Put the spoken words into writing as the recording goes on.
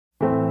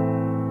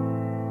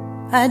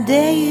I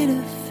dare you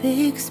to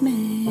fix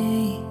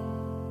me.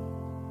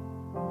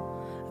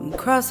 I'm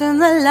crossing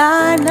the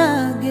line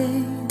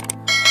again,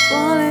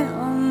 falling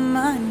on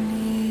my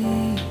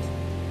knees.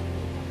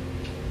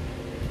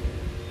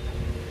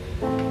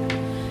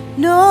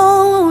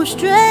 No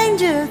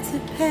stranger to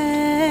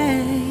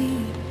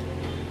pain,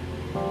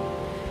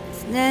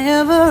 it's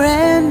never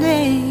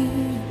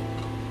ending,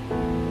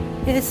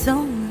 it's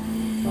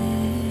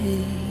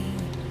only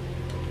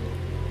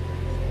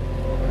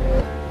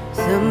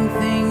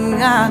something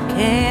I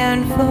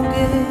can't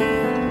forget.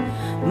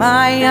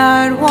 My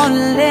heart won't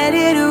let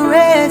it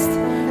rest,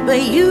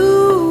 but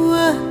you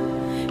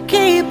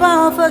keep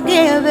on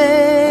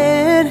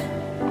forgiving.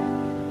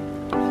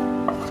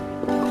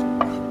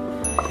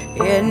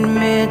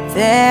 Admit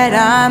that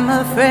I'm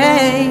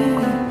afraid,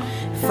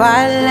 if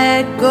I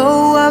let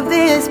go of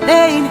this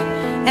pain,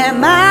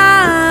 am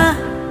I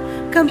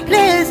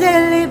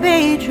completely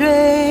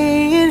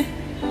betrayed?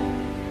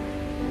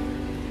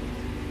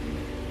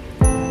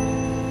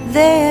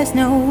 There's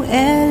no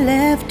air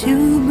left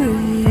to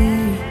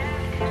breathe,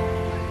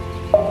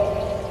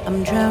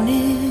 I'm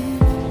drowning,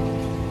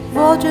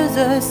 vultures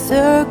are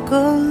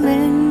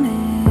circling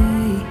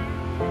me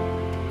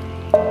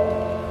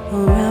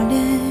around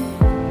it.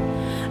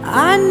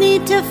 I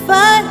need to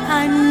fight,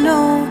 I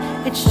know,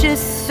 it's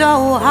just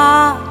so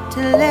hard to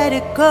let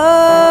it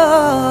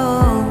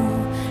go.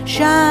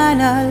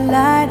 Shine a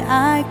light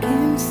I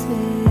can see,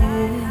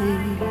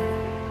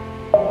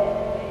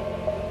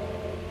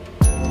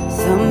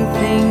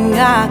 something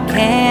I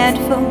can't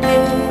forget.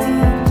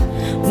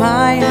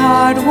 My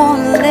heart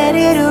won't let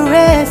it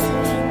rest,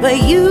 but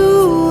you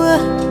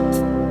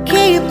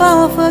keep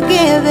on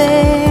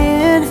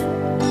forgiving.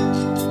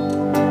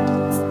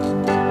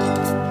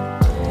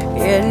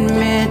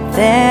 Admit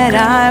that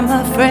I'm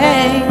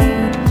afraid,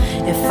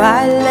 if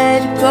I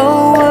let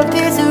go of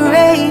this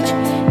rage,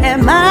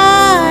 am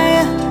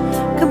I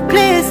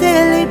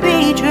completely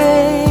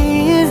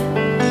betrayed?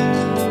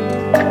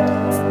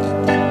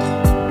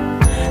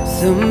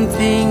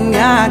 Something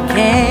I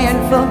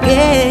can't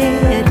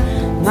forget.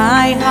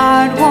 My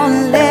heart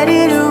won't let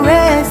it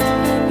rest,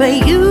 but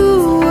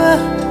you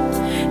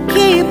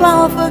keep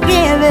on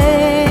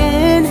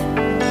forgiving.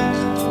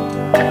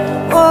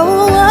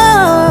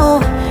 Oh,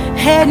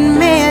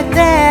 admit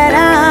that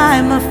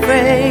I'm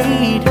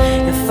afraid,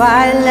 if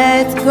I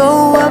let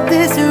go of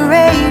this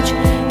rage,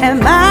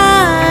 am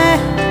I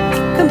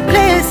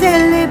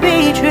completely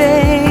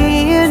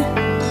betrayed?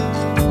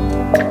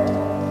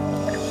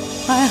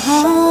 My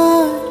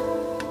heart,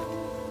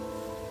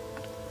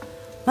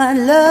 my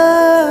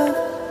love,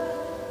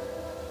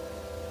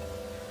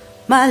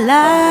 my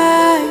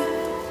life,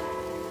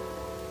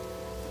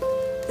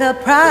 the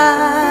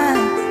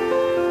price.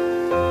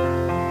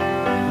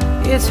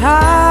 It's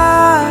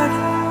hard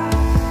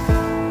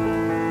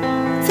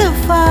to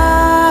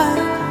fight,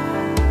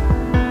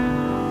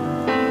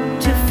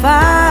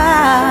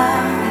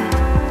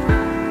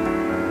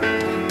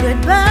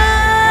 goodbye.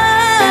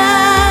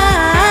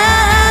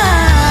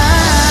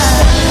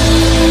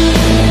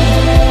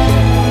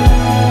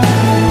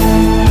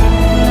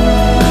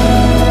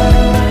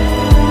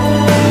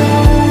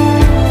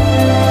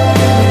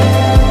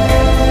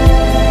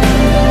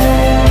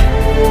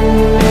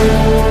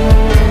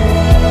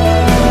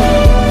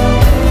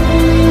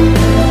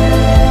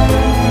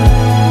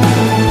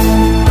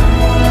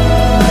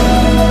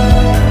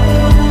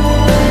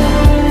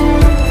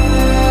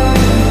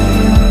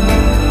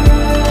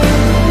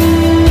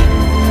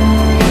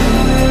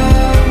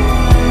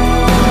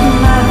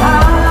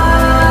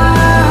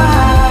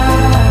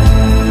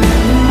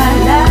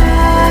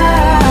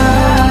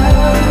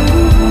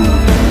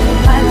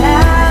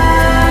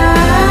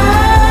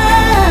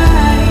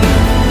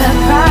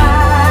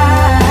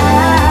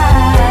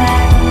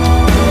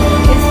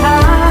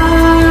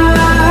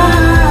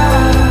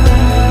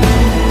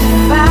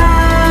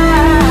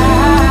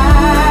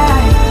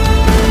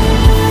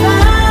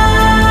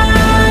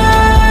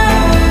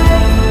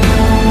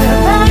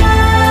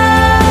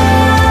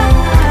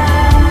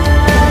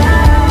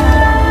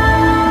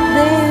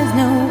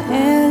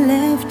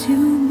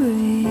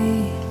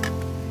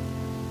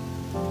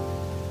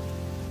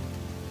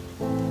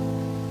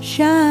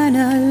 Shine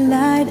a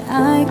light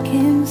I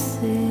can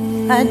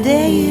see, I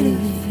dare you to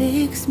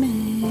fix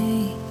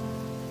me.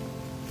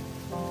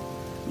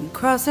 I'm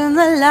crossing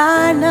the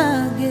line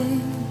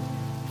again,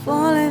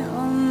 falling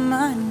on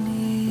my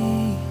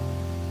knees.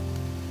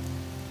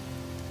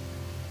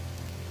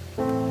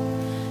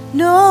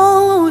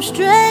 No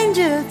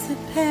stranger to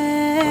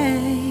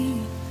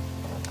pain,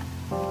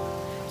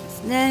 it's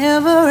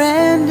never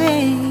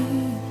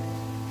ending,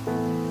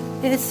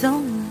 it's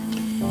only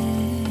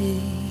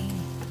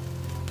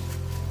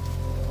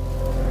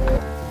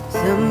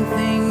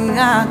something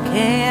I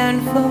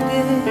can't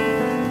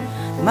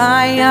forget.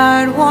 My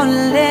heart won't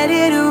let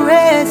it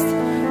rest,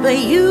 but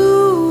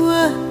you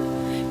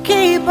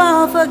keep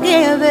on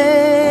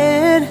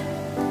forgiving.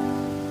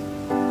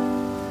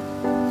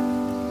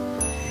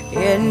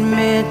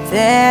 Admit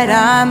that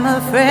I'm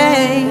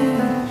afraid,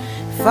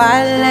 If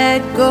I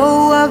let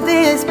go of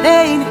this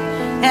pain,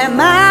 am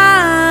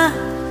I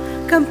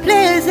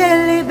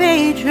completely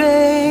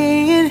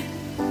betrayed?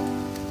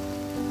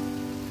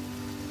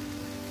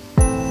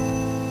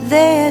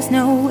 There's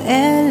no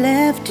air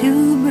left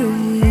to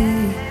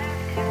breathe.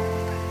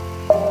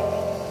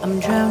 I'm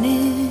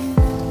drowning,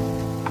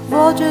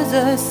 vultures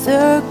are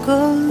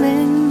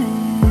circling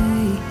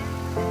me.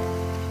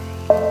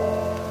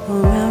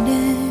 Around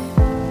it,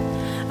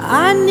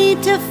 I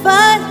need to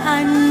fight,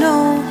 I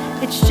know.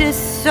 It's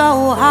just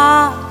so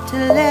hard to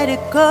let it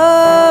go.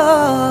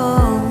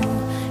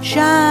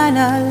 Shine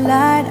a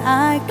light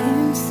I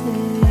can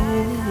see.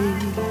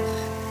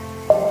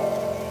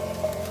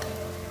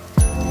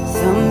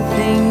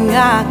 Something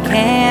I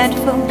can't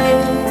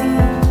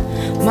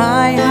forget.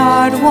 My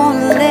heart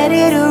won't let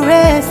it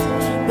rest,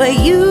 but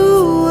you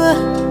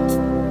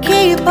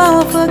keep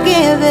on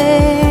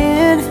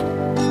forgiving.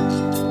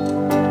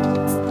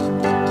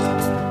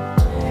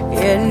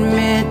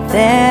 Admit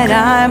that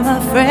I'm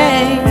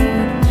afraid.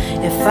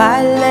 If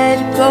I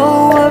let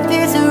go of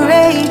this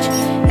rage,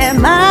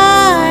 am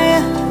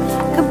I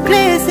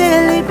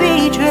completely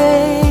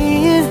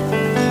betrayed?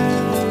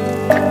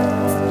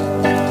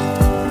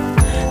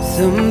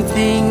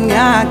 Something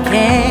I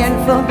can't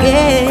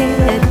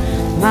forget.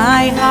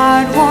 My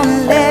heart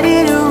won't let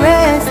it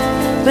rest,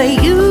 but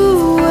you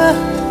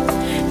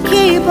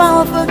keep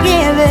on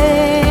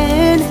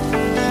forgiving.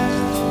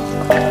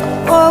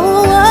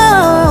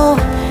 Oh,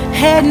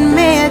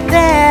 admit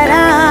that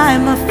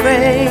I'm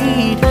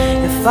afraid.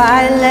 If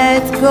I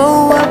let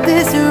go of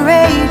this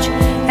rage,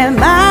 am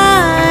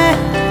I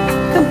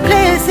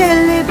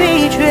completely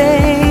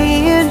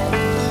betrayed?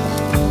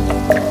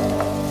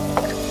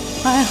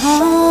 My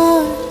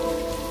heart,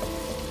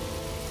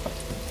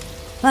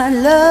 my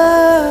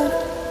love,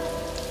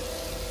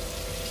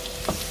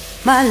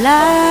 my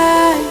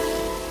life,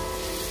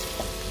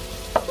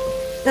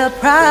 the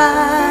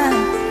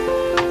price.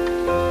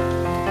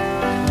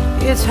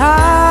 It's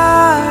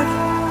hard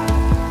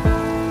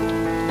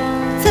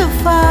to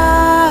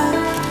fight,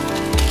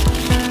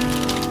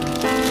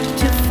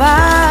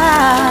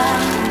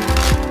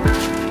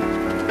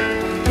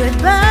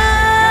 goodbye.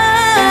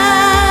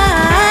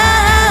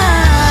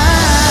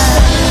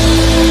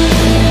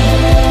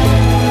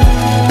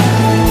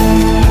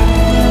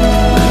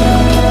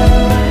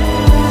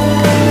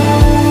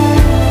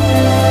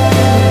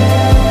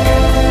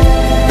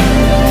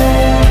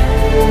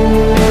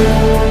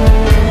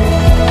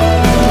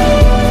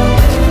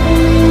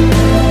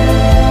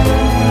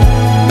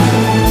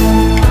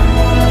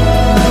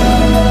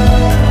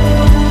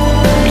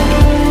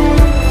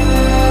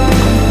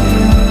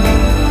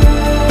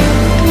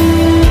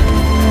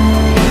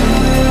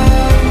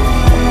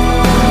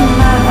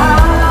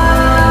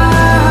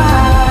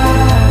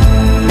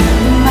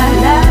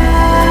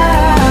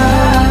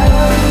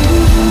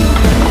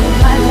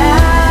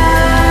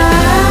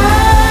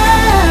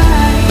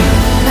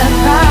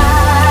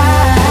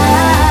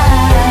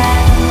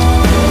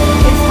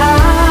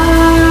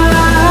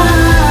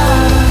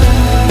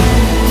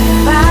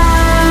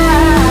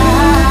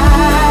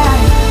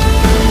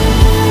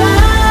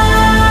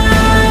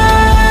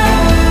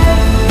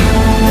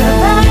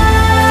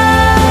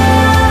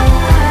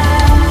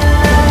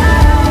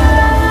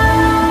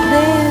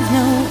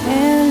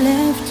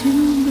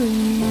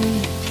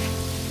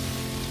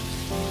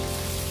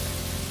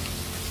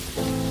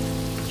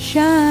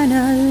 Shine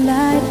a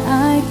light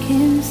I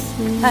can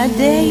see. I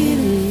dare you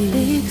to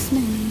fix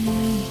me.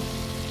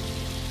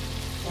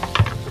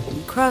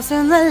 I'm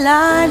crossing the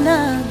line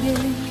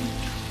again,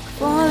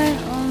 falling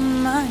on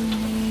my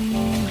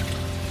knees.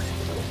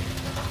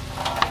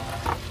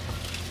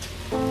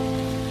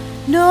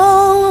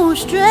 No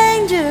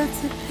stranger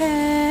to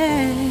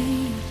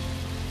pain,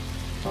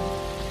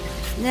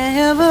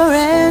 never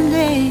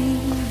ending.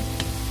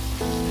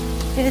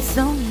 It's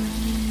only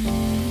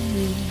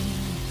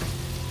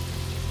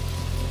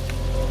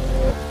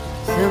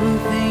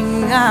something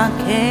I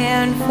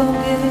can't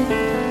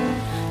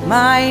forget.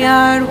 My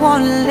heart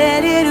won't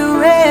let it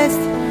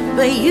rest,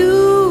 but you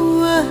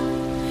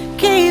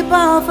keep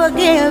on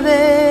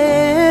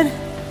forgiving.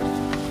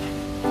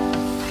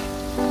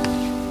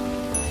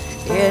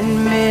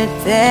 Admit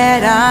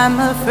that I'm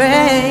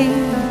afraid.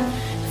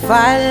 If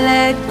I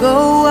let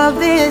go of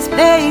this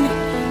pain,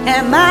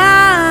 am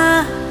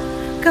I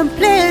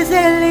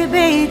completely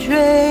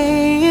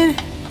betrayed?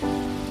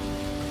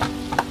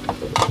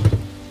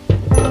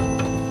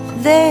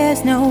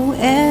 There's no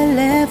air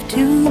left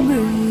to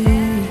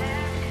breathe.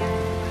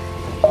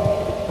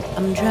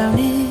 I'm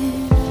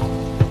drowning,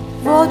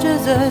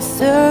 vultures are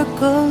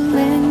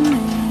circling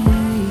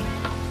me.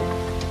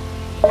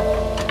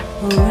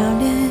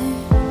 Around it,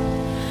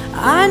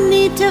 I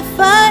need to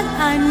fight,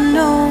 I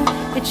know.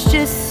 It's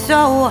just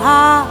so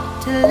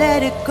hard to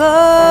let it go.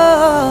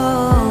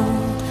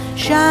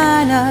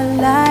 Shine a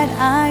light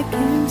I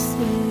can see.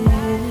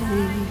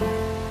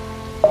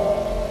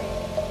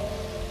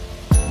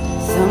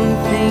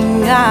 Something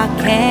I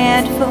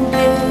can't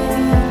forget.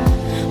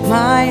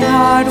 My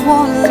heart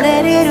won't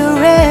let it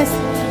rest,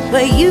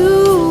 but you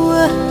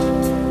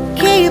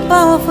keep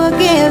on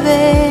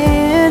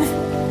forgiving.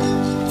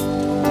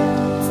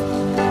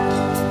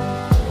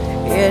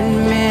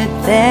 Admit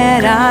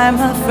that I'm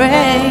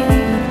afraid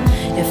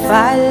if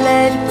I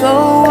let go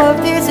of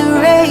this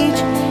rage,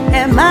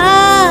 am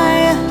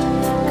I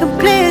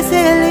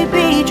completely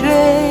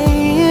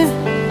betrayed?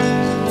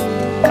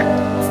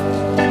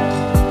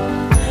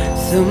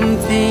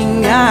 Something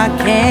I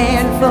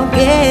can't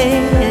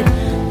forget,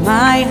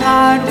 my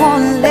heart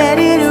won't let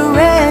it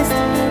rest,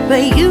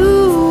 but you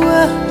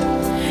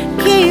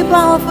keep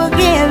on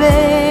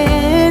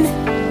forgiving.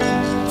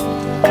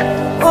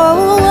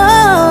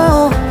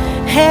 Oh,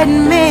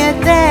 admit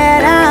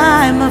that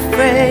I'm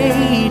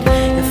afraid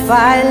if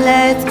I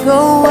let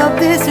go of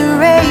this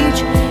rage,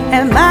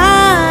 am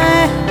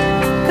I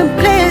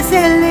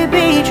completely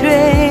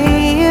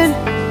betrayed?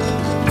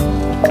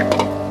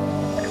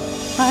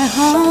 My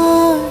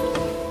heart,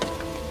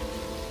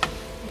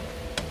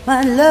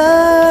 my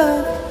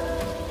love,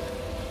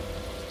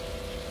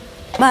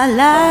 my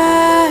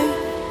life,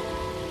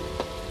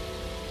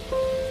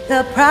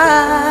 the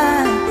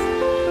price.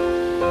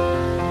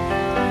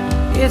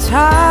 It's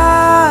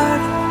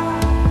hard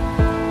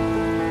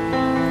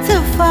to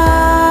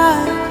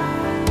fight,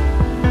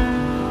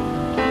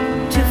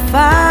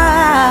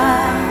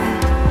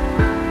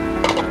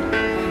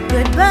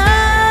 goodbye.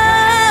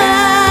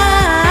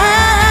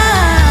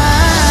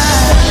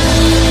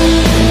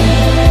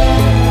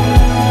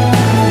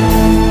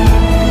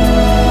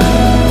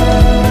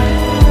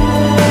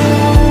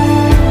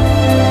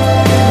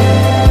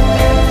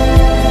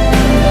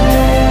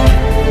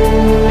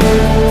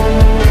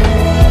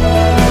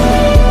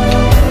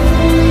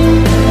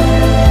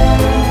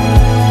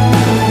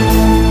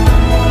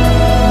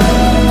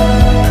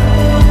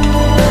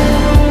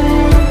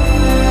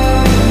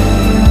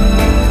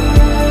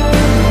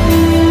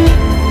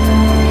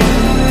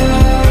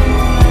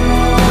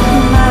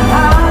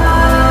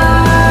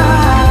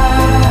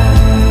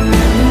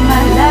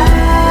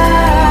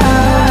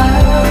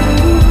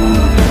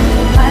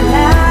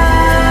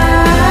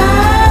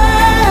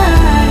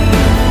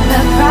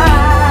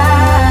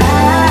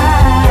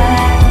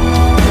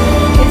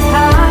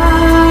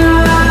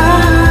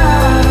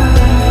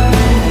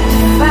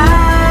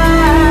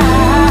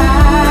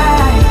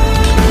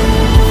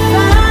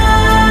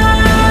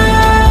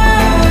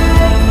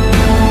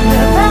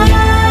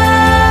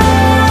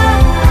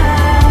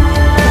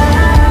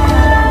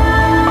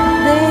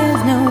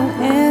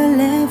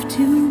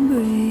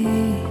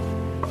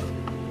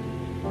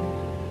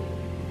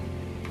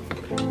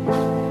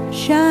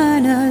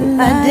 Shine a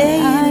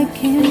light I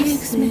can't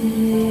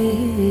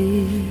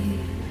see.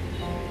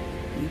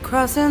 I'm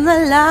crossing the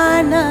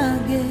line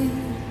again,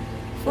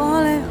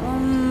 falling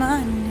on my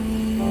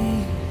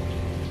knees.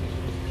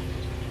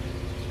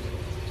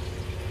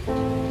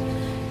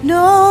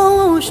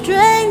 No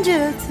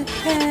stranger to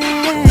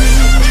pain,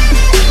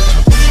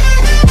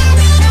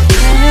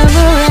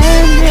 never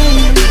ending.